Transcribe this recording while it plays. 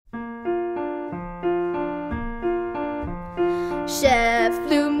Chef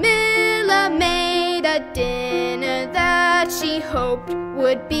Lumilla made a dinner that she hoped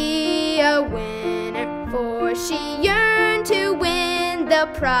would be a winner, for she yearned to win the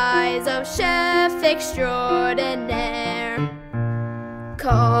prize of Chef Extraordinaire.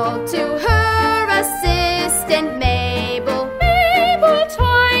 Called to her assistant Mabel, "Mabel,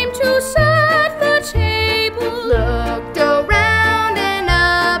 time to set the table." Looked around and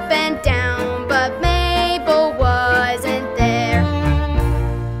up and down, but Mabel wasn't there.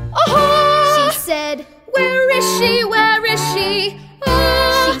 Oh! She said, "Where is she? Where is she?"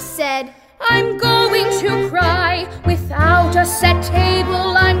 Oh! She said, "I'm going to cry. Without a set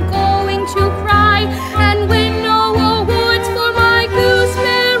table, I'm going to cry and win no awards for my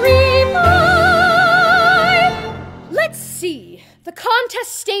gooseberry pie." Let's see. The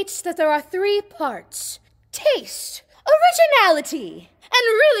contest states that there are 3 parts: taste, originality, and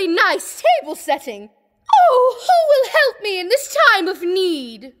really nice table setting. Oh, who will help me in this time of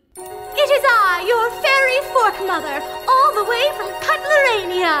need? It is I, your fairy fork mother, all the way from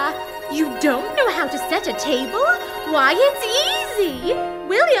Cutlerania. You don't know how to set a table? Why, it's easy.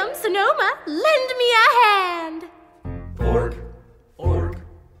 William Sonoma, lend me a hand. Fork, fork,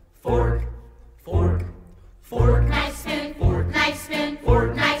 fork, fork, fork. Knife spoon, fork, knife spoon,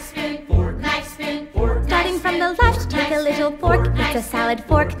 fork, knife spoon, fork, knife spoon, fork. Starting from the left, take a little fork. It's a salad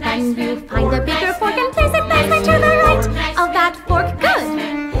fork. Then you find a bigger fork and place it back to the right of that fork. Good.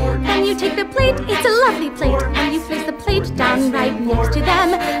 Then you take the plate. It's a lovely plate. And you place the plate down right next to them.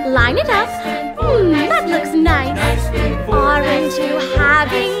 Line it up. That looks nice. Aren't you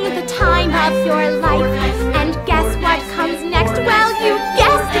having the time of your life? And guess what comes next? Well, you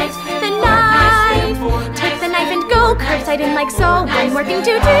guessed it, the knife. Take the knife and go curbside in like so. One more thing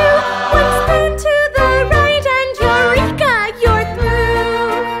to do. 1 spoon to the right and eureka, you're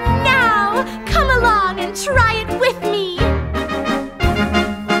through. Now, come along and try it with me.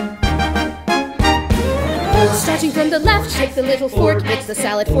 Starting from the left, take the little fork, it's the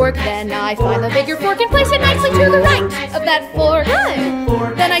salad fork. Then I find the bigger fork and place it nicely to the right of that fork.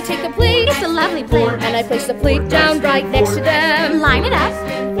 Good. Then I take the plate, It's a lovely plate. and I place the plate down right next to them. Line it up.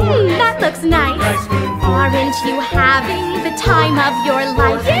 That looks nice. Aren't you having the time of your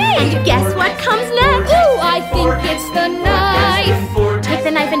life? And guess what comes next? Ooh, I think it's the knife. Take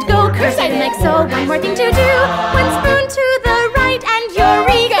the knife and go curbside like so. One more thing to do. 1 spoon to the right and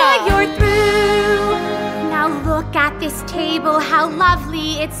eureka, you're through. Now look at this table, how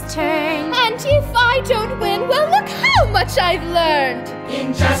lovely it's turned. And if I don't win, well, look how much I've learned.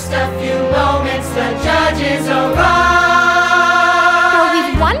 In just a few moments, the judges Well, arrive.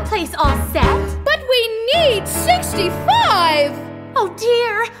 we've one place all set. But we need 65. Oh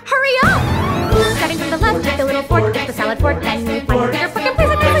dear, hurry up! Starting from the left, take the little fork, get the salad fork, then you